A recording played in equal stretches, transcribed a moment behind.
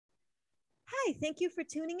Hi, thank you for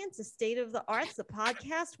tuning in to State of the Arts, the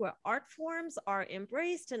podcast where art forms are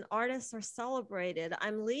embraced and artists are celebrated.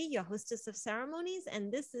 I'm Lee, your hostess of ceremonies, and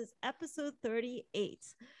this is episode 38.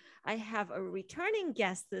 I have a returning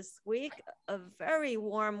guest this week, a very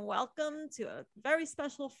warm welcome to a very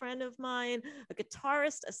special friend of mine, a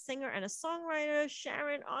guitarist, a singer, and a songwriter,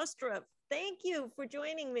 Sharon Ostrov. Thank you for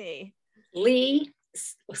joining me. Lee,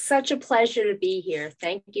 such a pleasure to be here.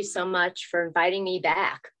 Thank you so much for inviting me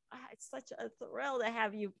back. It's such a thrill to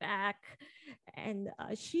have you back. And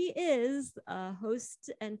she is a host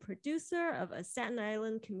and producer of a Staten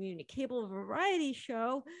Island Community Cable variety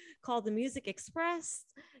show called The Music Express.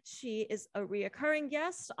 She is a reoccurring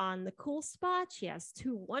guest on The Cool Spot. She has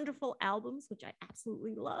two wonderful albums, which I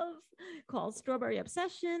absolutely love, called Strawberry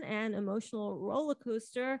Obsession and Emotional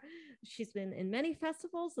Rollercoaster. She's been in many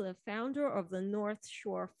festivals, the founder of the North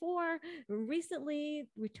Shore 4, recently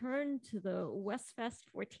returned to the Westfest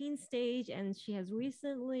 14 stage, and she has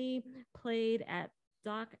recently played at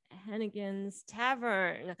Doc Hannigan's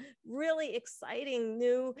Tavern. Really exciting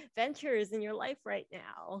new ventures in your life right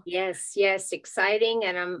now. Yes, exciting.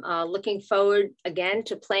 And I'm looking forward again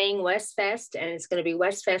to playing Westfest, and it's going to be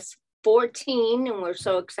Westfest 14, and we're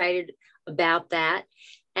so excited about that.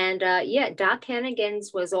 And Doc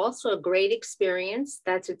Hannigan's was also a great experience.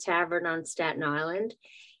 That's a tavern on Staten Island.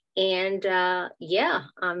 And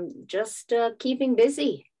I'm just keeping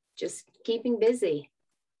busy,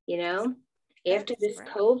 you know. After this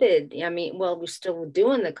COVID, I mean, well, we're still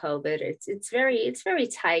doing the COVID. It's very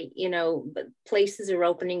tight, you know, but places are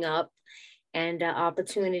opening up and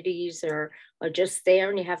opportunities are just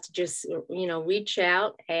there, and you have to just, you know, reach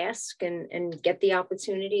out, ask, and get the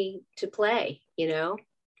opportunity to play, you know.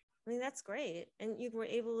 I mean, that's great. And you were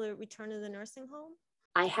able to return to the nursing home?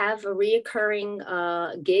 I have a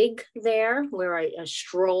reoccurring gig there where I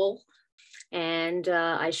stroll, and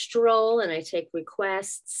I take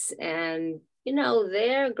requests, and you know,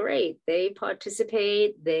 they're great. They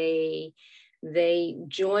participate, they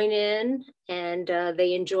join in, and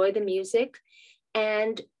they enjoy the music,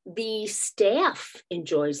 and the staff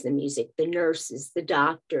enjoys the music, the nurses, the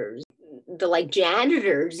doctors, the like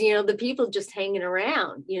janitors, you know, the people just hanging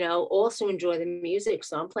around, you know, also enjoy the music.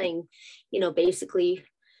 So I'm playing, you know, basically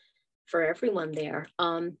for everyone there.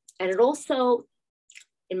 And it also,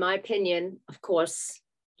 in my opinion, of course,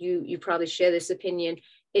 you probably share this opinion,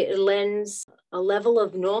 it lends a level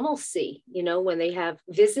of normalcy, you know, when they have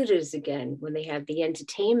visitors again, when they have the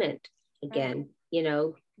entertainment again, right. You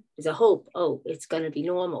know, there's a hope, oh, it's going to be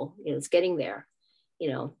normal, you know, it's getting there, you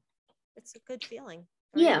know. It's a good feeling.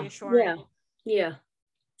 Yeah.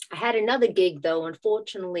 I had another gig though,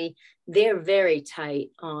 unfortunately, they're very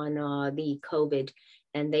tight on the COVID,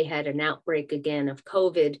 and they had an outbreak again of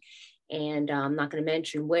COVID, and I'm not going to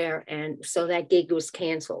mention where, and so that gig was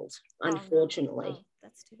canceled, unfortunately. No. Oh,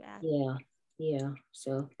 that's too bad. Yeah.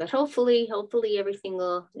 So, but hopefully everything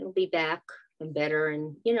will be back and better,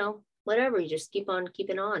 and you know, whatever, you just keep on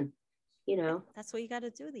keeping on, you know. That's what you got to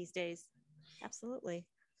do these days. Absolutely.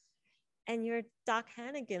 And your Doc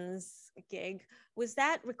Hannigan's gig, was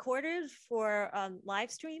that recorded for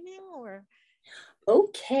live streaming or?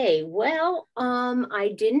 Okay, well,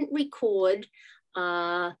 I didn't record.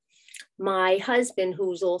 My husband,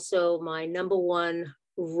 who's also my number one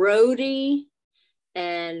roadie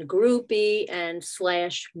and groupie and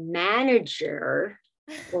 / manager,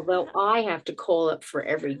 although I have to call up for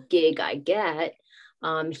every gig I get,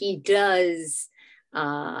 he does,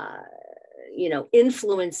 you know,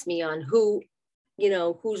 influence me on who, you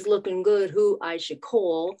know, who's looking good, who I should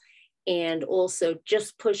call, and also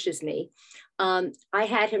just pushes me. I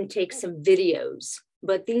had him take some videos,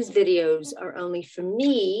 but these videos are only for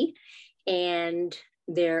me, and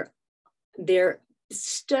they're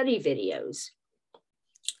study videos,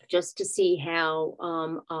 just to see how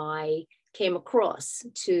I came across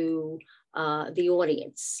to the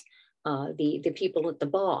audience, the people at the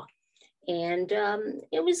bar. And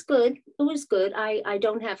it was good. I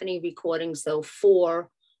don't have any recordings though for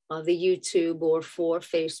the YouTube or for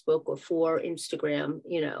Facebook or for Instagram,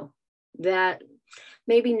 you know, that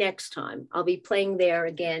maybe next time. I'll be playing there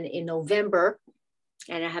again in November,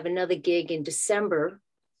 and I have another gig in December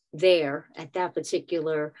there at that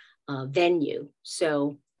particular venue.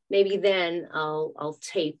 So maybe then I'll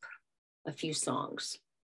tape a few songs,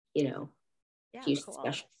 you know, a few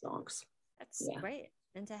special songs. That's great.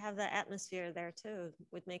 And to have the atmosphere there too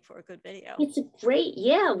would make for a good video. It's great.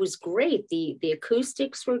 Yeah, it was great. The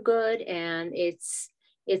acoustics were good, and it's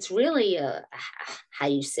really how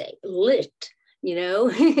you say, lit, you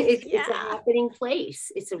know. It's a happening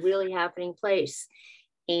place. It's a really happening place.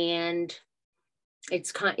 And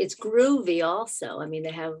it's groovy also. I mean,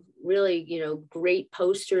 they have really, great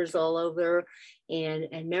posters all over,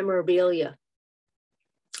 and memorabilia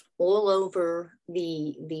all over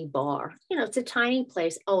the bar. It's a tiny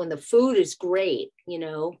place. Oh, and the food is great.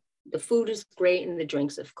 The food is great, and the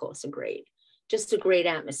drinks, of course, are great. Just a great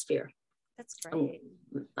atmosphere. That's great.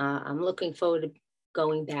 I'm looking forward to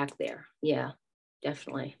going back there. Yeah,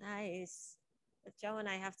 definitely. Nice. Joe and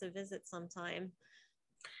I have to visit sometime.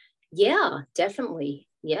 Yeah, definitely.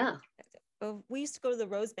 Yeah. We used to go to the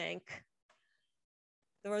Rosebank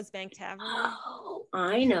Tavern. Oh,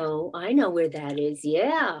 I know where that is.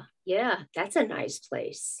 Yeah. That's a nice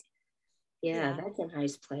place. Yeah. That's a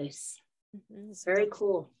nice place. Mm-hmm. Very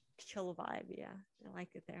cool. Chill vibe. Yeah, I like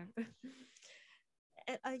it there.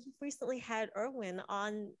 You've recently had Erwin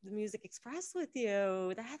on the Music Express with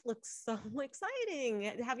you. That looks so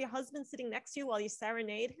exciting. Have your husband sitting next to you while you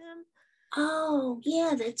serenade him? Oh,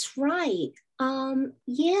 yeah, that's right.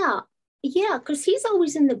 Yeah, because he's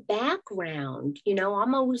always in the background.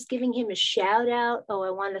 I'm always giving him a shout out. Oh,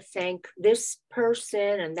 I want to thank this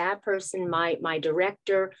person and that person. My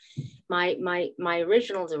director, my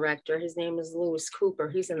original director, his name is Lewis Cooper.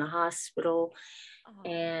 He's in the hospital. Oh.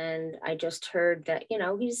 And I just heard that,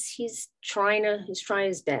 he's trying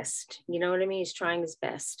his best. You know what I mean? He's trying his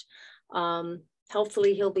best.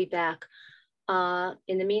 Hopefully he'll be back.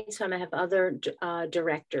 In the meantime, I have other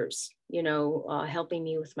directors, helping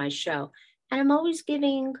me with my show. And I'm always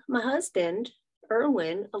giving my husband,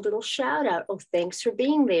 Erwin, a little shout out. Oh, thanks for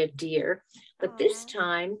being there, dear. But this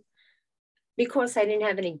time, because I didn't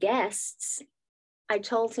have any guests, I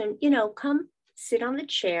told him, come sit on the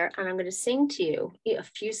chair and I'm going to sing to you a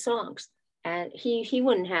few songs. And he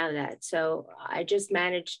wouldn't have that. So I just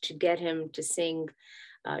managed to get him to sing,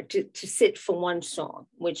 to sit for one song,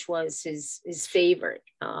 which was his favorite,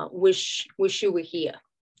 Wish You Were Here,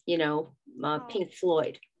 Pink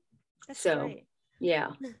Floyd. That's great.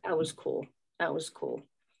 Yeah, that was cool.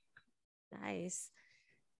 Nice.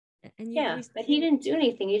 And but he didn't do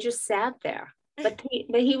anything. He just sat there. But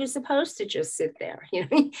he was supposed to just sit there,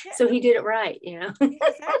 So he did it right,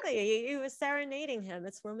 Exactly. You were serenading him.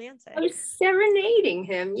 It's romantic. I was serenading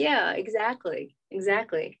him. Yeah, exactly.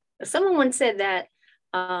 Someone once said that,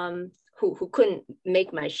 who couldn't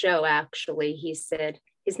make my show, actually. He said,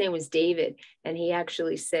 his name was David, and he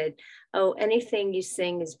actually said, oh, anything you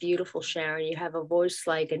sing is beautiful, Sharon. You have a voice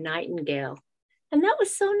like a nightingale. And that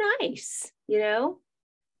was so nice,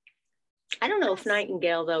 I don't know if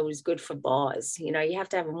nightingale, though, is good for bars. You have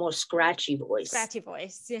to have a more scratchy voice.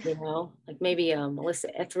 Yeah. Like maybe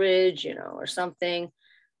Melissa Etheridge, or something.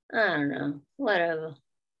 I don't know. Whatever.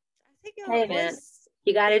 Hey, man,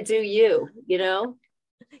 you got to do you, You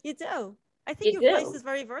do. I think your voice is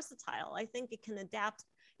very versatile. I think it can adapt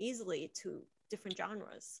easily to different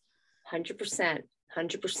genres. 100%.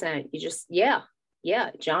 You just,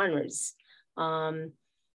 genres.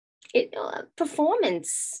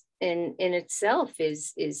 Performance in itself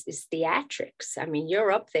is theatrics. I mean,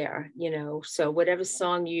 you're up there, so whatever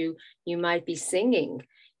song you might be singing,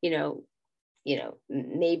 maybe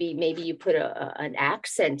you put an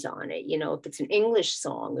accent on it, if it's an English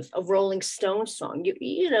song, if a Rolling Stone song,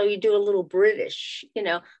 you do a little British,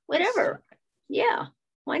 whatever. Yeah,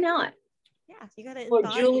 why not? Yeah, you got to. Or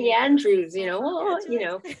Julie Andrews, yeah.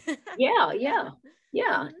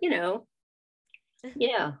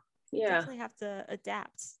 You definitely have to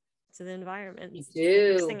adapt to the environment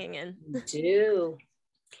you're singing in.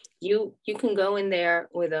 You can go in there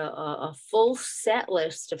with a full set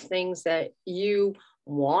list of things that you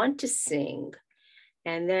want to sing,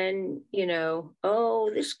 and then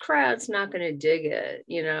this crowd's not going to dig it,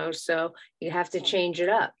 so you have to change it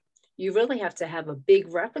up. You really have to have a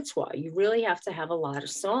big repertoire. You really have to have a lot of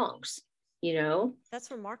songs, That's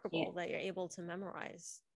remarkable that you're able to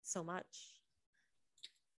memorize so much.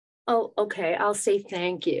 Oh, okay. I'll say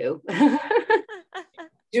thank you.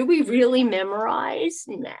 Do we really memorize?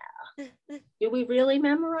 No. Do we really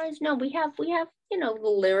memorize? No, we have, the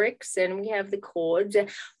lyrics and we have the chords.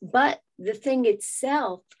 But the thing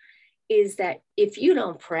itself is that if you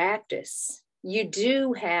don't practice, you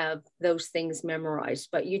do have those things memorized,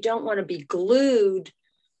 but you don't want to be glued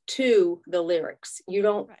to the lyrics. You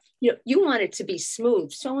don't, you want it to be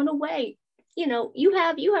smooth. So in a way, you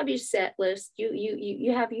have your set list,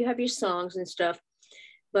 you have your songs and stuff,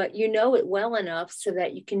 but you know it well enough so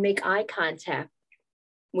that you can make eye contact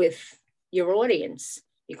with your audience,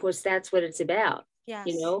 because that's what it's about. Yes,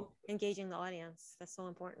 engaging the audience. That's so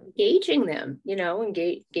important. Engaging them,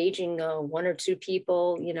 engaging one or two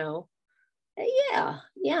people, yeah,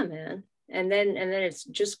 man. And then it's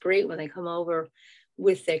just great when they come over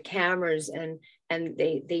with their cameras, and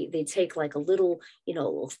they take like a little,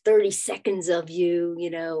 30 seconds of you,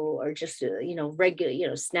 or just a,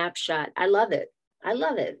 regular, snapshot. I love it.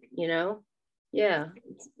 Yeah.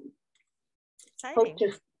 Hope Exciting.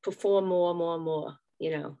 to perform more,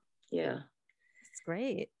 yeah. It's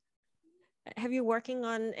great. Have you working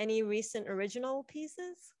on any recent original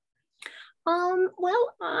pieces?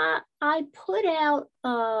 Well, I put out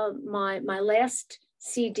my last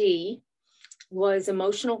CD was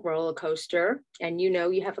Emotional Rollercoaster, and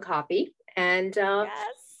you have a copy. And Yes,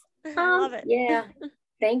 I love it. yeah,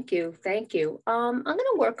 thank you. I'm going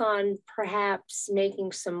to work on perhaps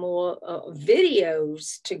making some more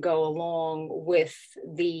videos to go along with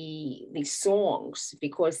the songs,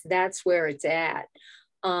 because that's where it's at.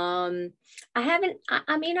 I haven't.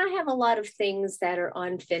 I mean, I have a lot of things that are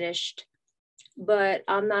unfinished, but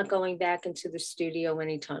I'm not going back into the studio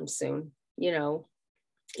anytime soon.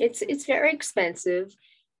 It's very expensive,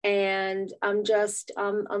 and I'm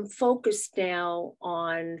focused now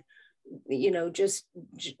on just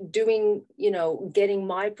doing, getting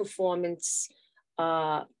my performance,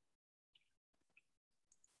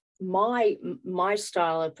 my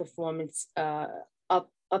style of performance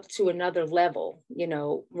up to another level,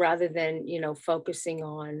 rather than focusing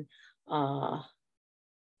on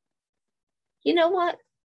you know what,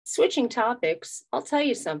 switching topics. I'll tell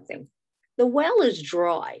you something. The well is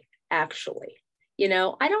dry, actually. I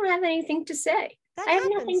don't have anything to say. That I have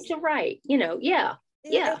happens. nothing to write, yeah.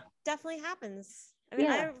 It definitely happens. I mean,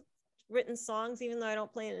 Yeah. I've written songs, even though I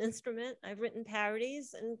don't play an instrument. I've written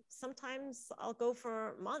parodies, and sometimes I'll go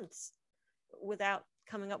for months without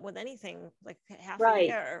coming up with anything, like half a Right.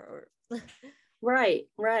 year or Right.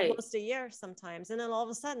 almost a year sometimes. And then all of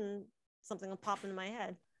a sudden, something will pop into my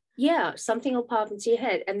head. Yeah, something will pop into your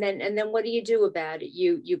head, and then what do you do about it?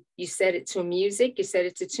 You set it to music, you set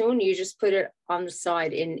it to tune, you just put it on the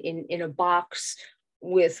side in a box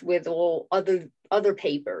with all other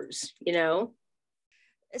papers,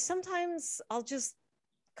 Sometimes I'll just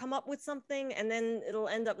come up with something, and then it'll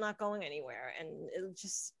end up not going anywhere, and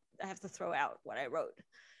I have to throw out what I wrote.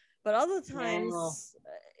 But other times,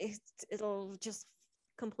 it'll just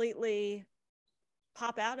completely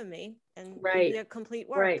pop out of me and be a complete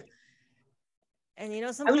work. Right. And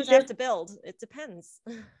sometimes I have to build. It depends.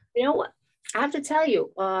 You know what? I have to tell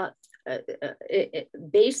you,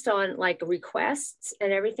 based on like requests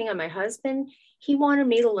and everything on my husband, he wanted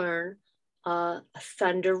me to learn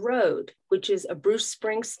Thunder Road, which is a Bruce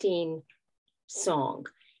Springsteen song.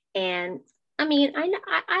 And I mean,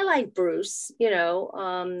 I like Bruce,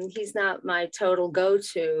 he's not my total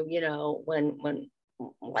go-to, when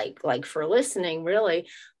like for listening, really.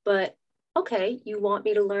 But okay, you want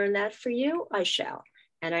me to learn that for you? I shall.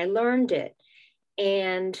 And I learned it.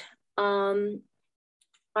 And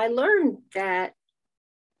I learned that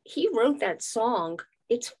he wrote that song.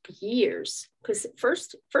 It took years, because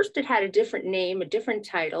first it had a different name, a different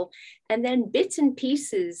title, and then bits and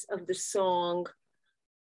pieces of the song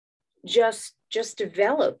just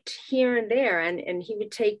developed here and there, and he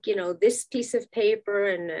would take this piece of paper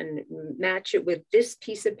and match it with this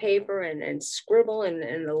piece of paper and scribble and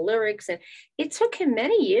the lyrics, and it took him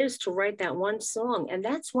many years to write that one song, and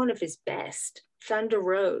that's one of his best, Thunder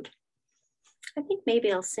Road. I think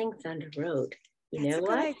maybe I'll sing Thunder Road. That's a good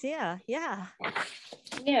idea. Yeah.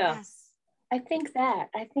 Yes. I think that.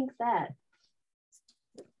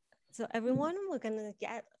 So everyone, we're gonna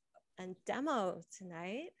get a demo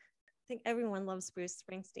tonight. I think everyone loves Bruce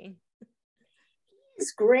Springsteen.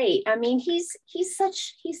 He's great. I mean, he's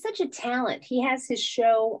such a talent. He has his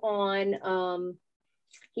show on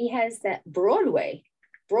he has that Broadway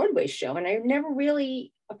show, and I never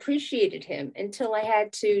really appreciated him until I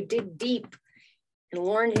had to dig deep and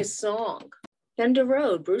learn his song, Thunder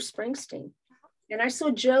Road, Bruce Springsteen. And I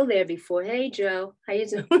saw Joe there before. Hey, Joe, how you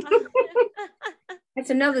doing? That's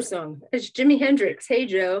another song. It's Jimi Hendrix. Hey,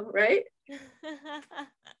 Joe, right?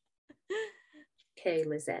 Okay,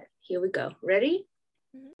 Lizette, here we go. Ready?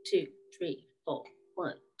 2, 3, 4.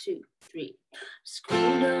 1, 2, 3.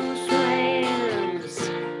 Screen door slams,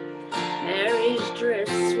 Mary's dress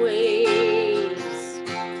sways.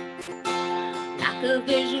 Like a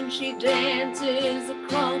vision, she dances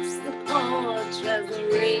across the porch as the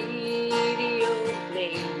radio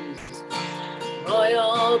plays. Roy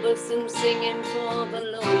Orbison singing for the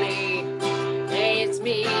lonely. Hey, it's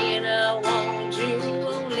me and I want you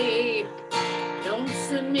only. Don't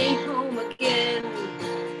send me home again.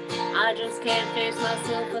 I just can't face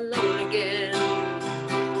myself alone again.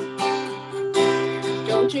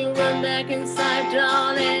 Don't you run back inside,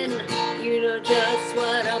 darling. You know just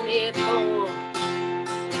what I'm here for.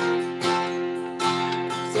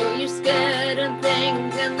 So you're scared and think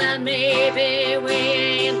maybe we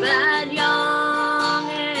ain't that young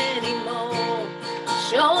anymore.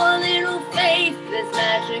 Show a little faith, there's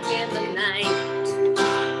magic in the night.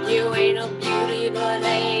 You ain't no beauty, but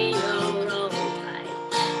ain't your own right.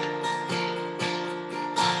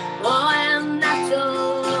 Oh, and that's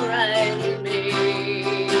alright with me.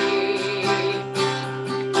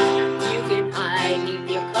 You can hide in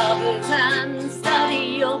your covers and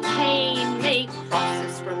study your pain. Make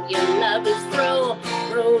crosses from your lover's throw,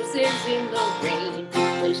 roses in the rain.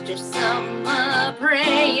 Waste your summer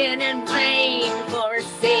praying in vain for a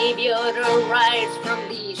savior to rise from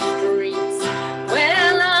these streets.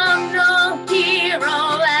 Well, I'm no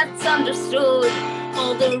hero, that's understood.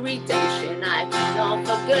 All the redemption I can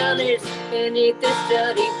offer, girl, is beneath this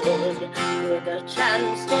dirty wood. With a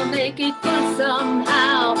chance to make it good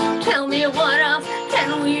somehow. Tell me what else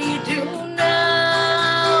can we do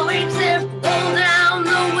now? Except roll down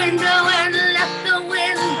the window and let the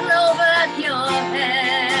wind blow back your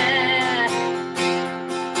hair.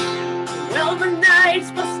 Well, the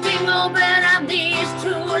night's busting open and these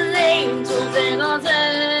two lanes will take us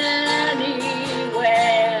anywhere.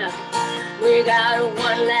 We got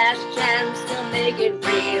one last chance to make it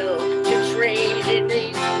real, to trade in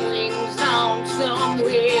these wings on some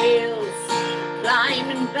wheels.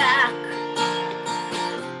 Climbing back,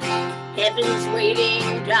 heaven's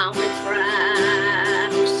waiting down the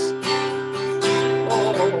tracks.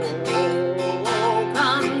 Oh,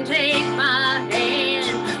 come take my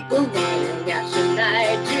hand, we're rolling out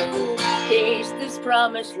tonight to taste this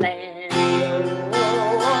promised land.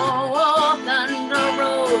 Oh, Thunder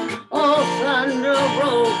Road, oh, Thunder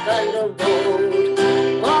Road, Thunder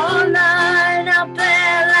Road. All night out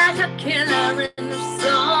there like a killer in the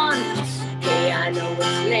sun. Hey, I know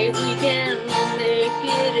it's late, we can make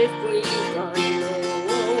it if we run.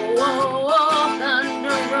 Oh,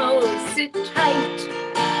 Thunder Road, sit tight,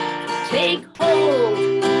 take hold,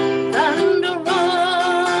 Thunder Road.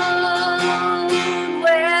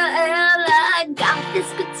 Well, I got this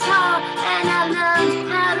guitar and I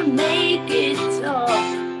learned how to make it talk.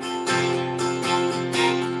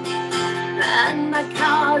 And my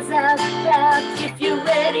car's out back if you're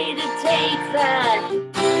ready to take that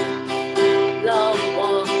long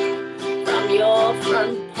walk from your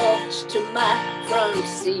front porch to my front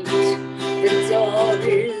seat. The door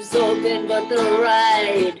is open, but the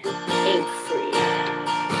ride ain't free.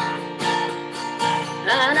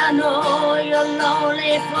 And I know you're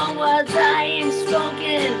lonely for words I ain't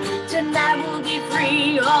spoken. Tonight we'll be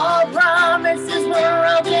free. All promises were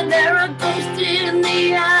broken. There are ghosts in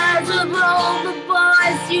the eyes of all the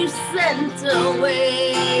boys you sent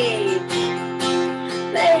away.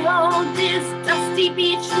 They hold this dusty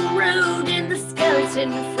beach road in the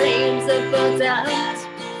skeleton frames of burnt out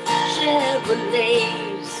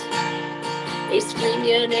Chevrolets. They scream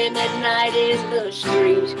your name at night in the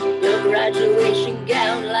street. Your graduation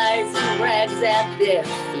gown lies in rags at their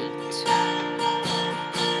feet.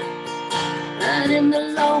 And in the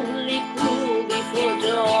lonely cool before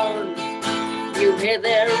dawn, you hear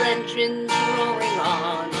their engines roaring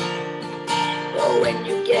on. But when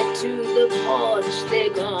you get to the porch, they're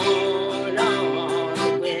gone on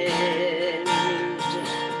the wind.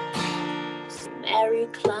 So Mary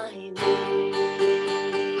climbing.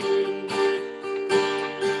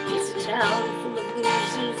 It's a town full of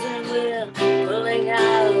losers and we're pulling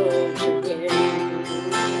out to win.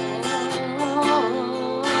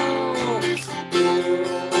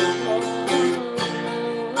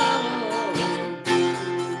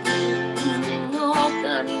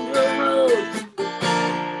 Thunder Road.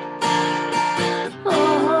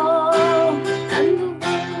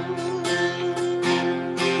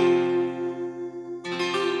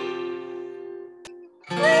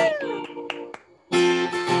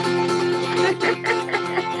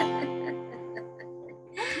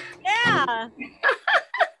 Yeah.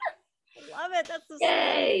 Love it. That's so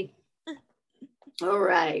Yay. All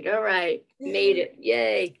right. Made it.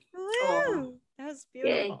 Yay. Woo. Oh, That was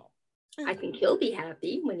beautiful. yay. I think he'll be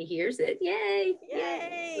happy when he hears it. Yay.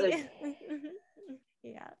 Yay.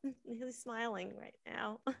 Yeah, he's smiling right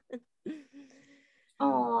now.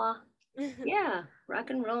 Aw. Yeah. Rock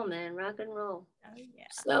and roll, man. Rock and roll. Oh, yeah.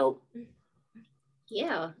 So,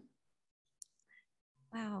 yeah.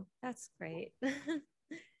 Wow, that's great.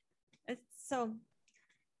 So,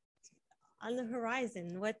 on the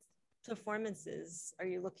horizon, what performances are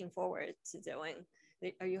you looking forward to doing?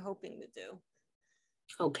 Are you hoping to do?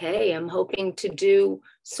 Okay, I'm hoping to do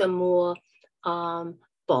some more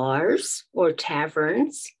bars or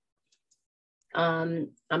taverns. I'm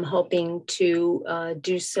hoping to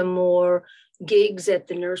do some more gigs at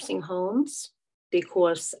the nursing homes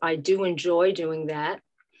because I do enjoy doing that.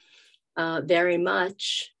 very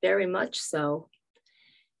much so.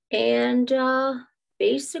 And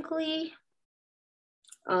basically,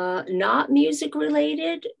 not music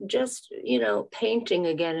related, just, painting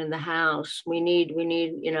again in the house. We need,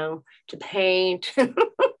 to paint.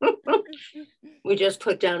 We just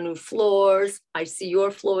put down new floors. I see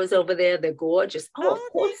your floors over there. They're gorgeous. Oh, of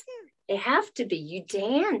course. They have to be. You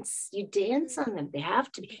dance on them. They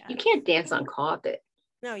have to be. Yes. You can't dance on carpet.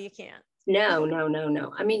 No, you can't.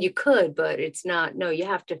 No. I mean, you could, but it's not. No, you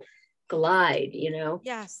have to glide,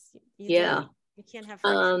 Yes. Yeah. Do. You can't have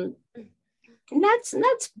friction. And that's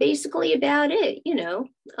basically about it,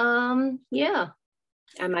 yeah.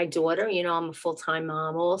 And my daughter, I'm a full-time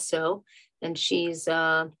mom also, and she's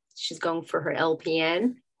going for her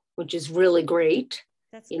LPN, which is really great.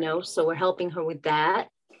 That's great. So we're helping her with that.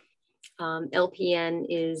 LPN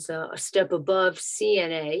is a step above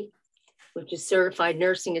CNA, which is certified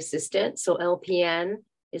nursing assistant. So LPN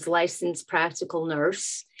is licensed practical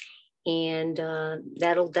nurse, and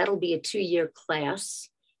that'll be a 2-year class.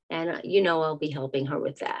 And, I'll be helping her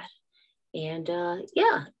with that. And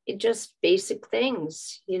it just basic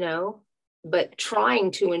things, but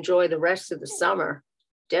trying to enjoy the rest of the summer.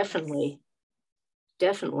 Definitely.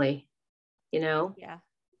 Yeah.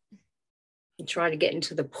 And try to get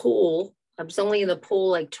into the pool. I was only in the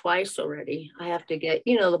pool like twice already. I have to get,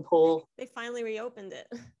 the pool. They finally reopened it.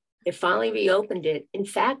 In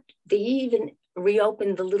fact, they even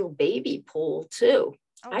reopened the little baby pool too.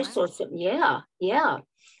 Oh, I saw some. Yeah.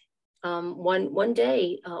 One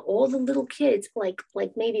day, all the little kids, like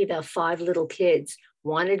maybe about 5 little kids,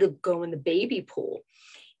 wanted to go in the baby pool,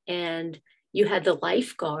 and you had the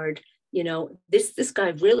lifeguard. This guy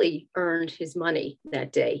really earned his money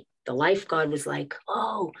that day. The lifeguard was like,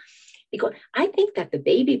 "Oh, because I think that the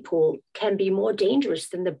baby pool can be more dangerous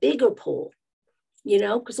than the bigger pool,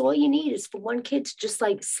 because all you need is for one kid to just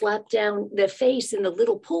like slap down their face in the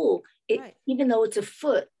little pool, right. Even though it's a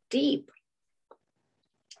foot deep."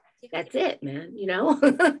 That's it, man,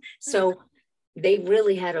 So they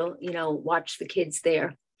really had to, watch the kids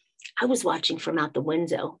there. I was watching from out the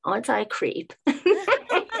window. Aren't I a creep? As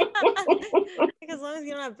long as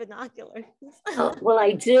you don't have binoculars. Oh, well,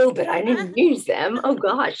 I do, but I didn't use them. Oh,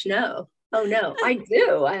 gosh, no. Oh, no, I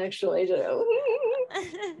do. I actually do.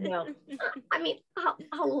 No, I mean,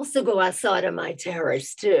 I'll also go outside on my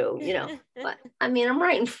terrace too, but I mean, I'm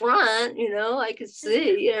right in front, I can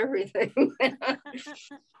see everything.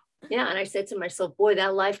 Yeah. And I said to myself, boy,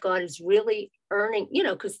 that lifeguard is really earning,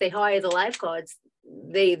 because they hire the lifeguards.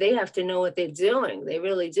 They have to know what they're doing. They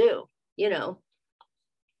really do,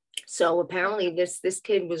 So apparently this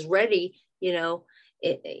kid was ready,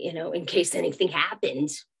 in case anything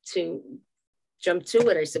happened, to jump to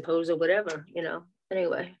it, I suppose, or whatever,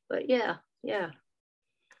 Anyway, but yeah. Yep.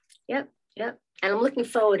 And I'm looking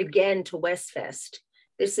forward again to Westfest.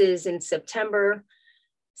 This is in September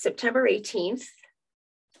 18th.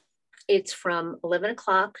 It's from 11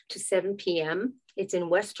 o'clock to 7 p.m. It's in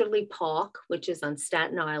Westerly Park, which is on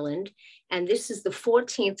Staten Island. And this is the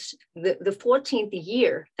 14th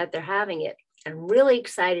year that they're having it. I'm really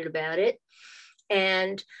excited about it.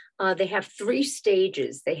 And they have 3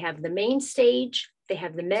 stages. They have the main stage, they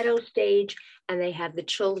have the meadow stage, and they have the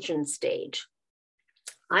children's stage.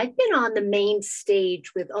 I've been on the main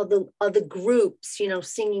stage with other groups,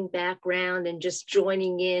 singing background and just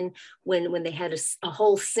joining in when they had a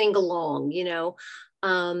whole sing-along,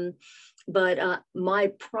 But my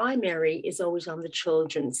primary is always on the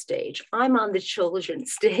children's stage. I'm on the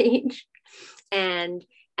children's stage, and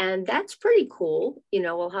that's pretty cool.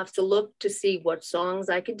 I'll have to look to see what songs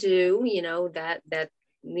I could do, that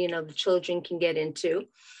the children can get into.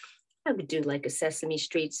 I would do like a Sesame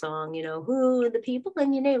Street song, who are the people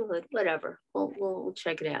in your neighborhood, whatever. We'll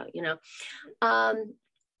check it out,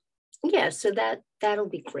 Yeah, so that'll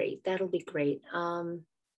be great. A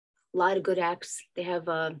lot of good acts. They have,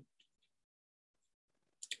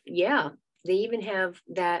 they even have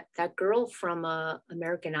that girl from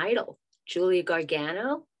American Idol, Julia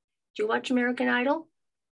Gargano. Do you watch American Idol?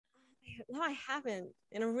 No, I haven't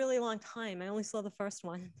in a really long time. I only saw the first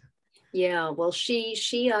one. Yeah, well, she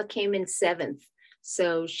came in 7th,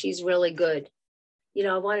 so she's really good.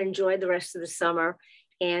 I want to enjoy the rest of the summer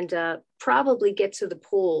and probably get to the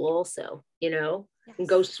pool also, yes. And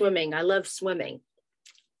go swimming. I love swimming.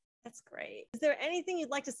 That's great. Is there anything you'd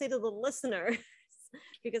like to say to the listeners?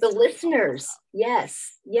 Because the listeners,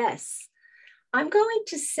 yes. I'm going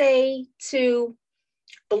to say to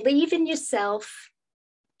believe in yourself,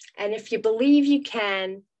 and if you believe you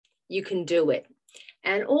can do it.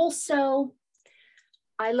 And also,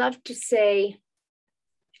 I love to say,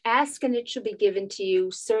 Ask and it shall be given to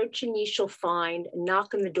you. Search and ye shall find.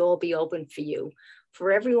 Knock and the door will be open for you.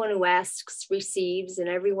 For everyone who asks receives, and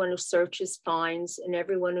everyone who searches finds, and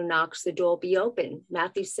everyone who knocks the door will be open.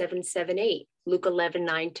 Matthew 7:7-8, Luke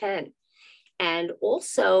 11:9-10. And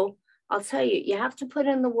also, I'll tell you, you have to put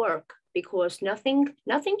in the work, because nothing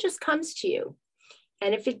just comes to you.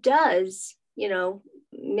 And if it does, you know,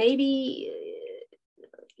 maybe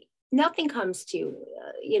nothing comes to you,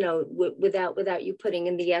 you know, without you putting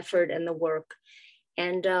in the effort and the work.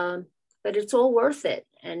 And but it's all worth it.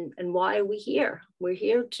 And why are we here? We're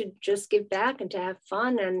here to just give back and to have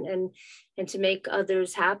fun and to make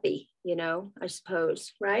others happy, you know, I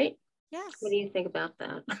suppose, right? Yes. What do you think about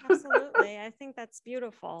that? Absolutely. I think that's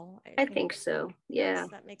beautiful. I think so. Yeah. Yes,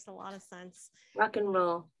 that makes a lot of sense. Rock and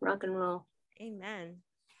roll, rock and roll. Amen.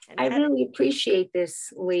 And I really appreciate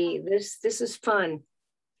this, Lee. This is fun.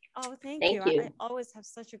 Oh, thank Thank you. you. I always have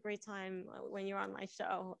such a great time when you're on my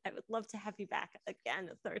show. I would love to have you back again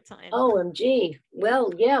a third time. OMG.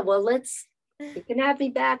 Well, yeah, well, you can have me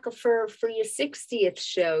back for your 60th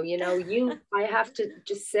show. You know, I have to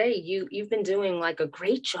just say, you've been doing like a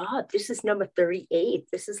great job. This is number 38.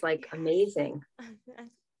 This is like amazing.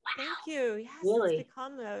 Thank you. Yes, really. It's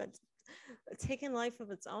become taking life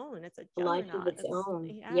of its own. It's a life of its own.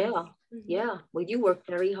 Yeah. Yeah. Mm-hmm. Yeah. Well, you work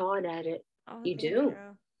very hard at it. Oh, you do.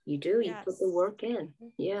 You do. Yes. You put the work in.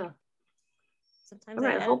 Yeah. Sometimes all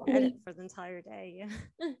right, I edit for the entire day.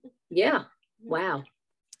 Yeah. Wow.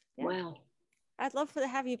 Yeah. Wow. I'd love to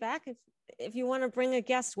have you back if you want to bring a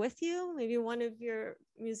guest with you, maybe one of your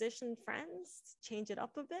musician friends, change it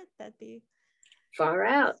up a bit. That'd be far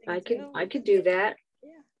out. I could do that.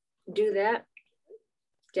 Yeah. Do that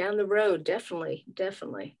down the road. Definitely.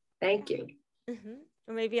 Thank you. Mm-hmm.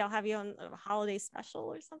 Or maybe I'll have you on a holiday special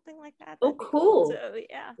or something like that. Oh, cool. So,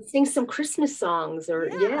 yeah. Sing some Christmas songs or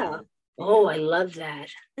yeah. Oh, I love that.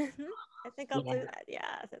 Mm-hmm. I think I'll do that.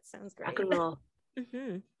 Yeah, that sounds great. Rock and roll.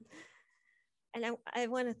 Mm-hmm. And I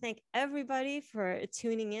want to thank everybody for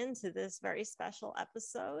tuning in to this very special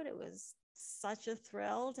episode. It was such a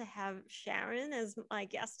thrill to have Sharon as my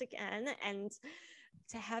guest again and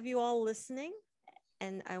to have you all listening.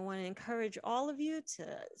 And I want to encourage all of you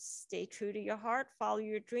to stay true to your heart, follow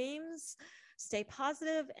your dreams, stay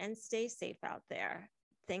positive, and stay safe out there.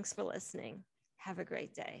 Thanks for listening. Have a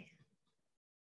great day.